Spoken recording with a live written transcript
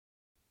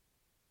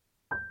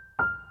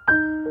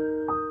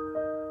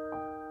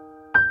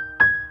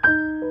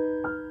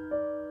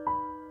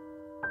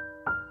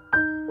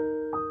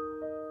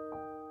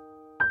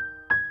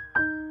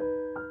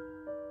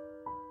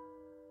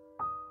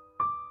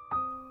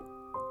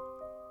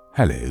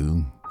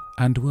Hello,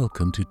 and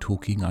welcome to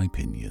Talking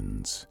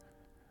Opinions.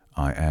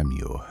 I am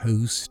your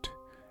host,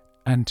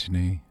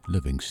 Anthony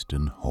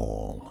Livingston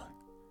Hall.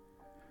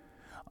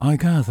 I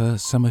gather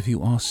some of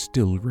you are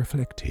still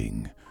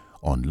reflecting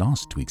on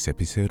last week's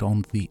episode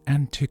on the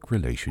antic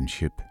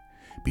relationship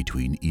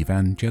between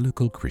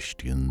evangelical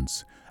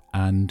Christians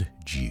and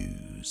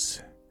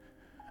Jews.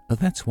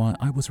 That's why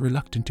I was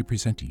reluctant to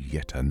present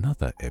yet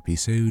another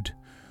episode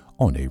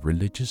on a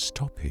religious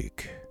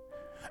topic.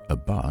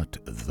 But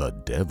the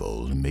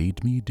devil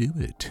made me do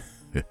it.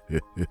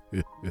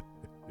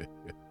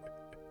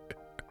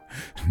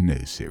 No,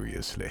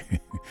 seriously,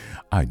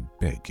 I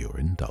beg your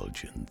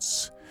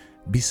indulgence.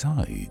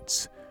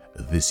 Besides,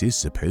 this is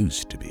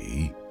supposed to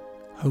be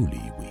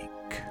Holy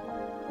Week.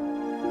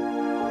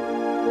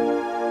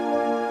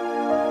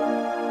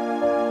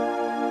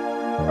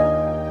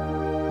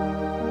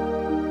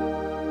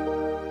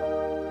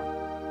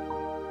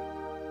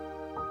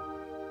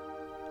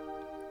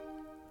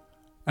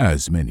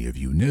 As many of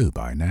you know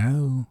by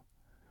now,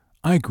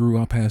 I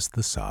grew up as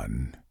the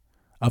son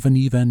of an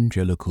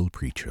evangelical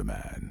preacher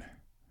man.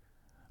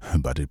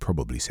 But it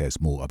probably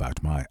says more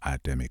about my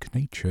Adamic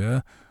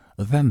nature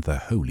than the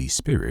Holy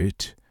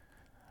Spirit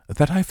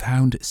that I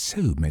found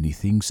so many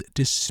things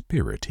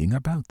dispiriting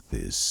about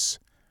this.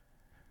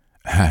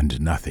 And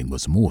nothing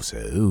was more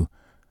so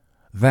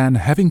than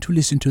having to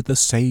listen to the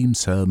same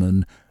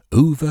sermon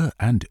over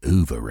and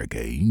over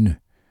again,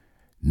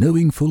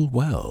 knowing full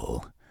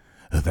well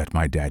that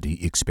my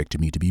daddy expected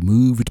me to be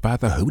moved by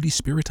the Holy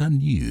Spirit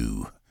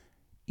anew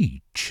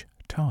each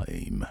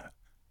time.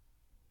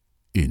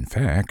 In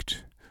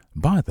fact,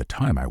 by the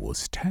time I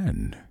was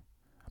 10,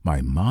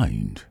 my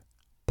mind,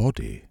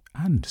 body,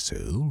 and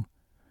soul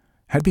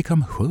had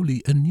become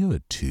wholly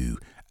inured to,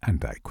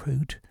 and I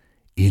quote,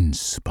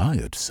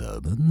 inspired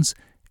sermons,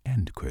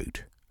 end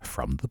quote,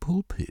 from the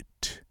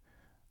pulpit.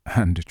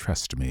 And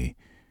trust me,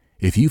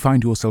 if you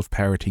find yourself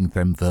parroting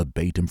them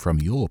verbatim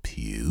from your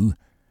pew,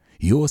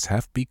 yours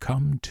have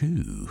become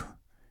too.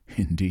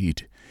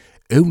 Indeed,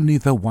 only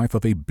the wife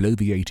of a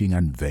bloviating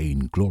and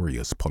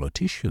vainglorious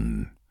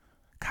politician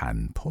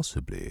can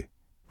possibly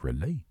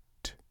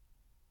relate.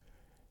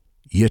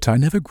 Yet I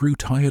never grew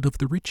tired of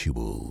the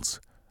rituals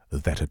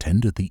that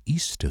attended the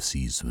Easter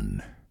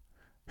season.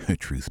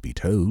 Truth be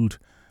told,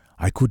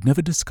 I could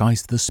never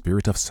disguise the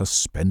spirit of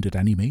suspended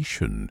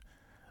animation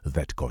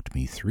that got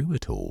me through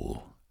it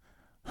all.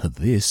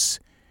 This,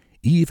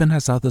 even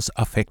as others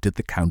affected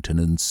the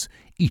countenance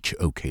each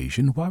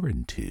occasion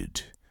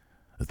warranted,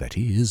 that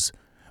is,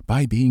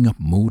 by being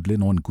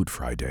maudlin on Good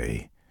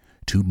Friday,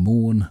 to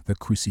mourn the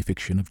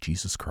crucifixion of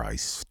Jesus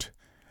Christ,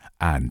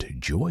 and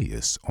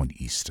joyous on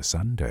Easter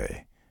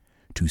Sunday,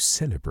 to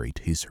celebrate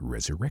his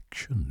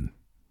resurrection.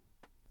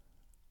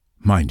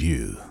 Mind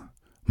you,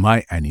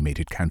 my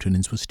animated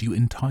countenance was due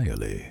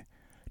entirely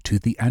to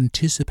the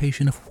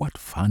anticipation of what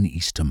fun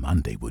Easter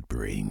Monday would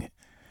bring,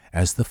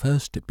 as the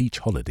first beach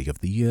holiday of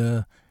the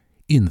year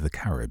in the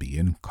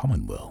Caribbean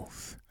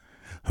Commonwealth.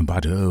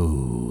 But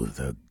oh,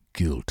 the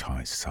guilt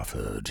I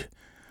suffered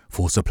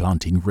for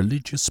supplanting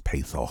religious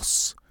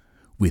pathos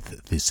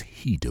with this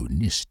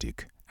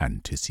hedonistic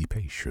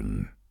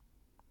anticipation.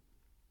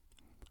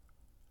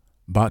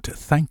 But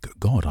thank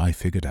God I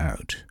figured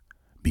out,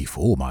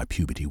 before my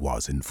puberty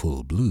was in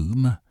full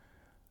bloom,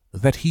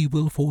 that he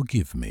will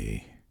forgive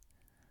me,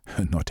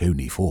 not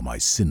only for my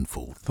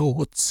sinful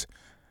thoughts,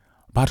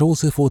 but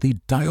also for the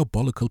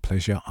diabolical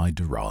pleasure I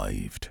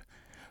derived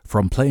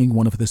from playing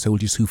one of the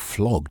soldiers who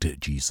flogged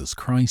Jesus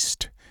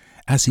Christ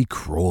as he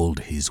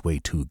crawled his way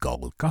to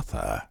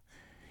Golgotha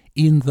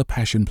in the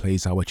Passion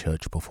plays our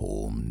church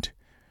performed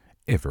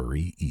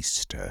every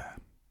Easter.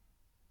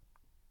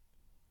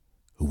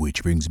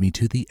 Which brings me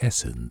to the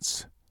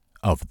essence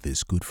of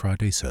this Good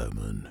Friday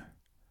sermon.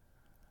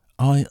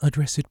 I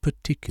address it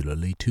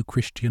particularly to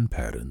Christian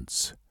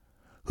parents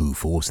who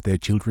force their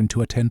children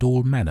to attend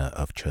all manner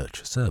of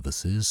church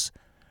services,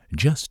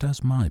 just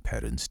as my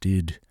parents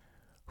did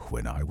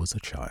when I was a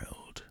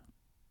child.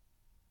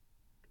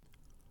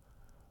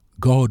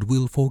 God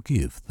will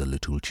forgive the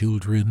little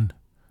children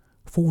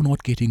for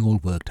not getting all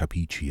worked up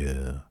each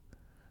year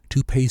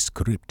to pay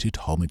scripted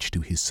homage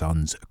to his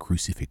son's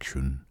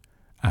crucifixion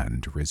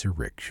and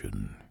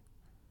resurrection.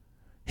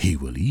 He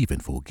will even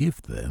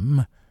forgive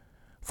them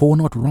for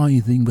not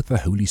writhing with the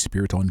Holy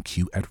Spirit on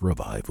cue at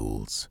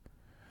revivals,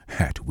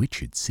 at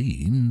which it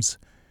seems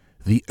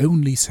the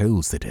only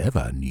souls that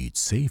ever need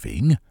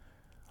saving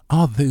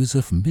are those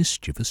of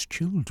mischievous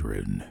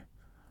children,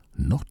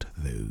 not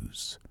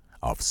those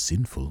of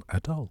sinful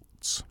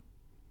adults.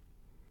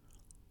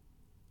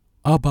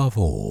 Above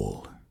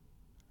all,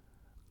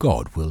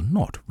 God will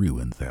not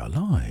ruin their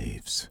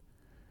lives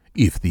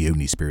if the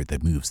only spirit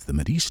that moves them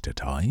at Easter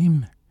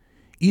time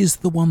is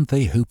the one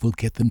they hope will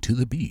get them to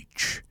the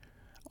beach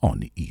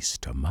on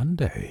Easter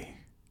Monday.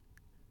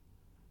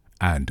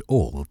 And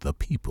all the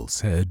people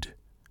said,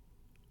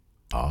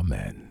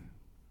 Amen.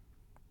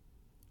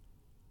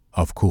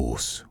 Of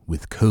course,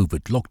 with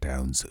COVID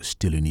lockdowns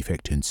still in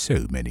effect in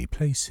so many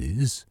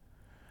places,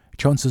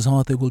 chances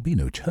are there will be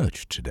no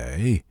church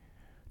today,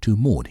 to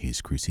mourn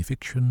his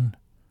crucifixion,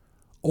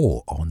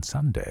 or on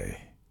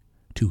Sunday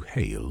to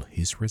hail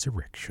his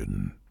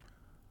resurrection.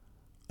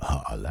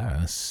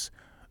 Alas,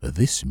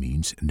 this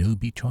means no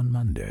beach on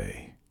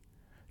Monday,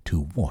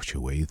 to wash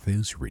away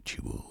those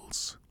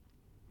rituals.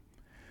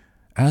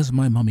 As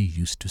my mummy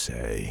used to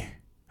say,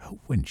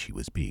 when she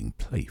was being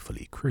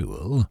playfully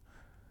cruel,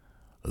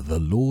 the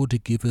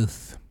Lord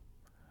giveth,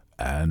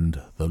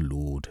 and the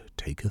Lord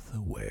taketh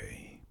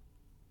away.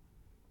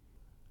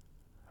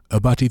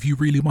 But if you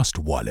really must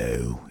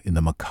wallow in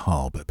the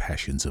macabre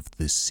passions of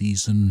this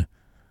season,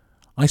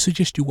 I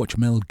suggest you watch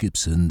Mel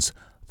Gibson's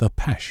The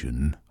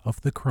Passion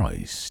of the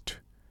Christ,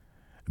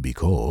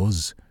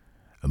 because,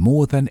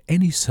 more than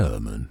any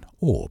sermon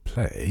or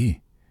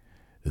play,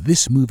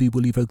 this movie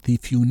will evoke the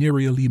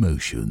funereal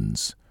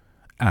emotions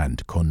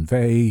and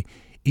convey,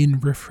 in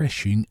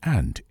refreshing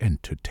and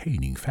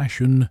entertaining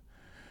fashion,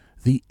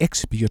 the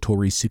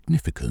expiatory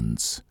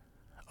significance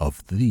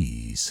of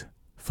these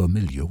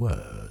familiar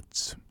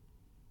words.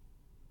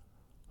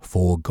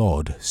 For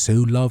God so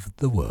loved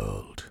the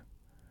world,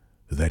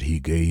 that he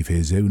gave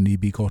his only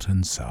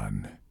begotten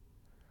Son,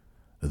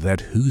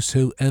 that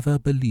whosoever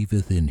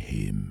believeth in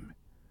him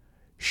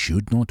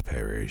should not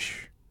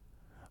perish,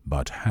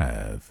 but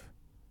have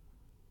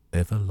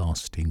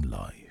everlasting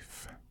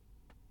life.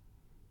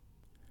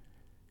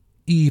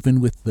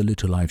 Even with the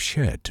little I've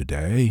shared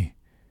today,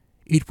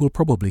 it will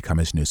probably come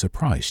as no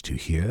surprise to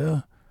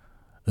hear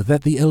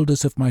that the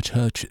elders of my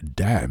church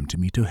damned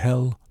me to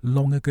hell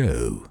long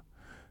ago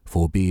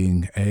for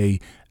being a,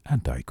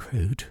 and I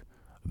quote,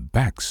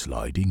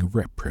 backsliding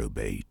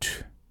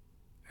reprobate,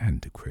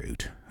 end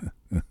quote.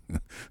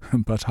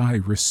 But I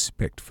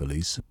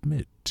respectfully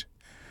submit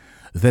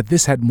that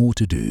this had more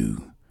to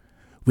do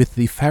with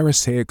the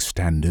Pharisaic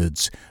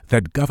standards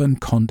that govern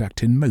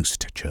conduct in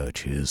most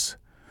churches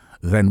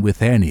than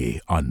with any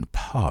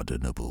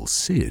unpardonable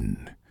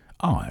sin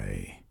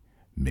I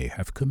may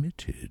have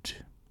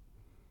committed.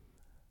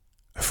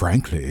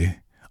 Frankly,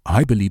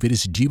 I believe it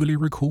is duly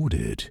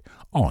recorded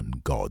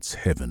on God's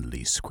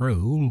heavenly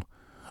scroll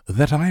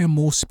that I am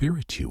more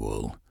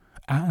spiritual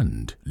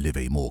and live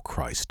a more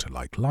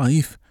Christ-like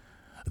life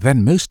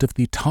than most of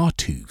the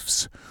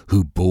Tartuffes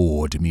who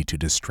bored me to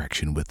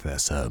distraction with their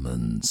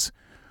sermons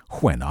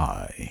when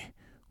I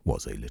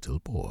was a little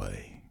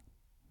boy.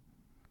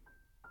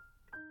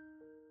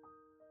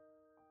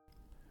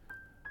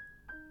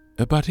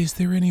 But is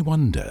there any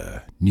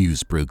wonder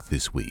news broke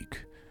this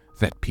week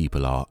that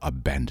people are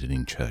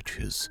abandoning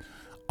churches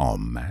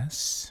en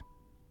masse?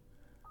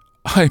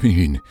 I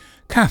mean,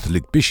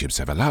 Catholic bishops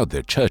have allowed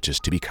their churches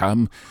to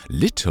become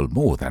little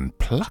more than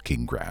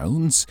plucking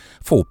grounds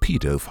for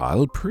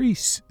paedophile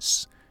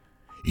priests.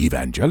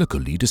 Evangelical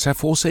leaders have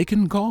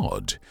forsaken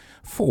God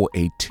for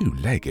a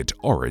two-legged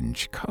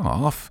orange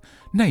calf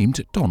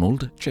named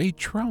Donald J.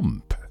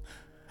 Trump.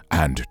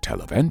 And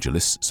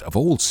televangelists of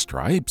all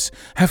stripes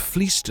have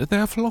fleeced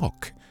their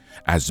flock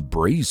as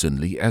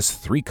brazenly as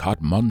three-card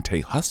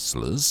Monte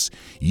hustlers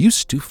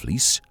used to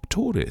fleece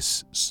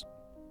tourists.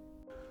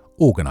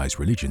 Organized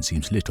religion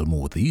seems little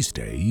more these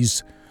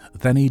days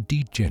than a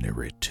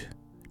degenerate,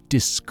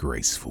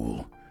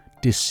 disgraceful,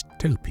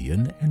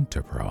 dystopian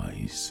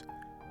enterprise.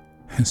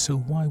 So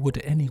why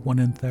would anyone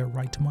in their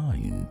right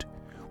mind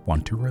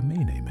want to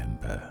remain a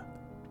member?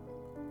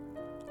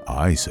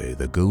 I say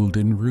the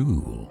golden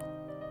rule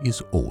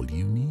is all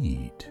you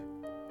need.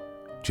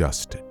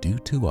 Just do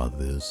to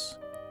others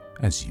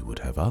as you would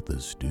have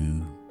others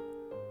do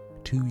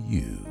to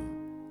you.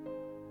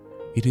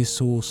 It is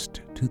sourced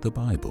to the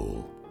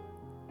Bible,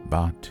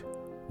 but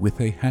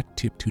with a hat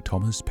tip to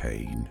Thomas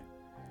Paine,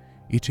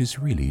 it is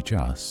really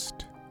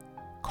just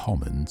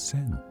common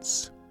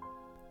sense.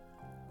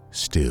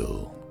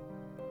 Still,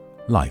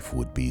 life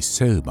would be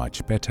so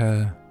much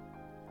better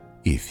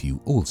if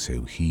you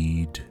also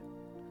heed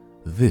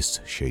this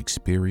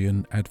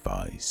Shakespearean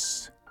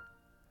advice: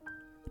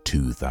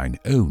 to thine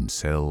own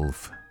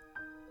self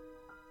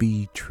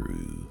be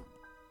true.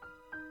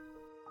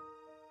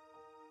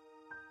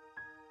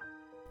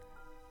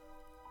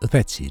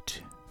 That's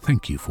it.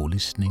 Thank you for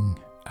listening,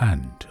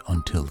 and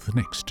until the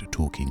next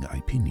Talking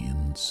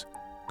Opinions,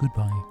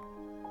 goodbye.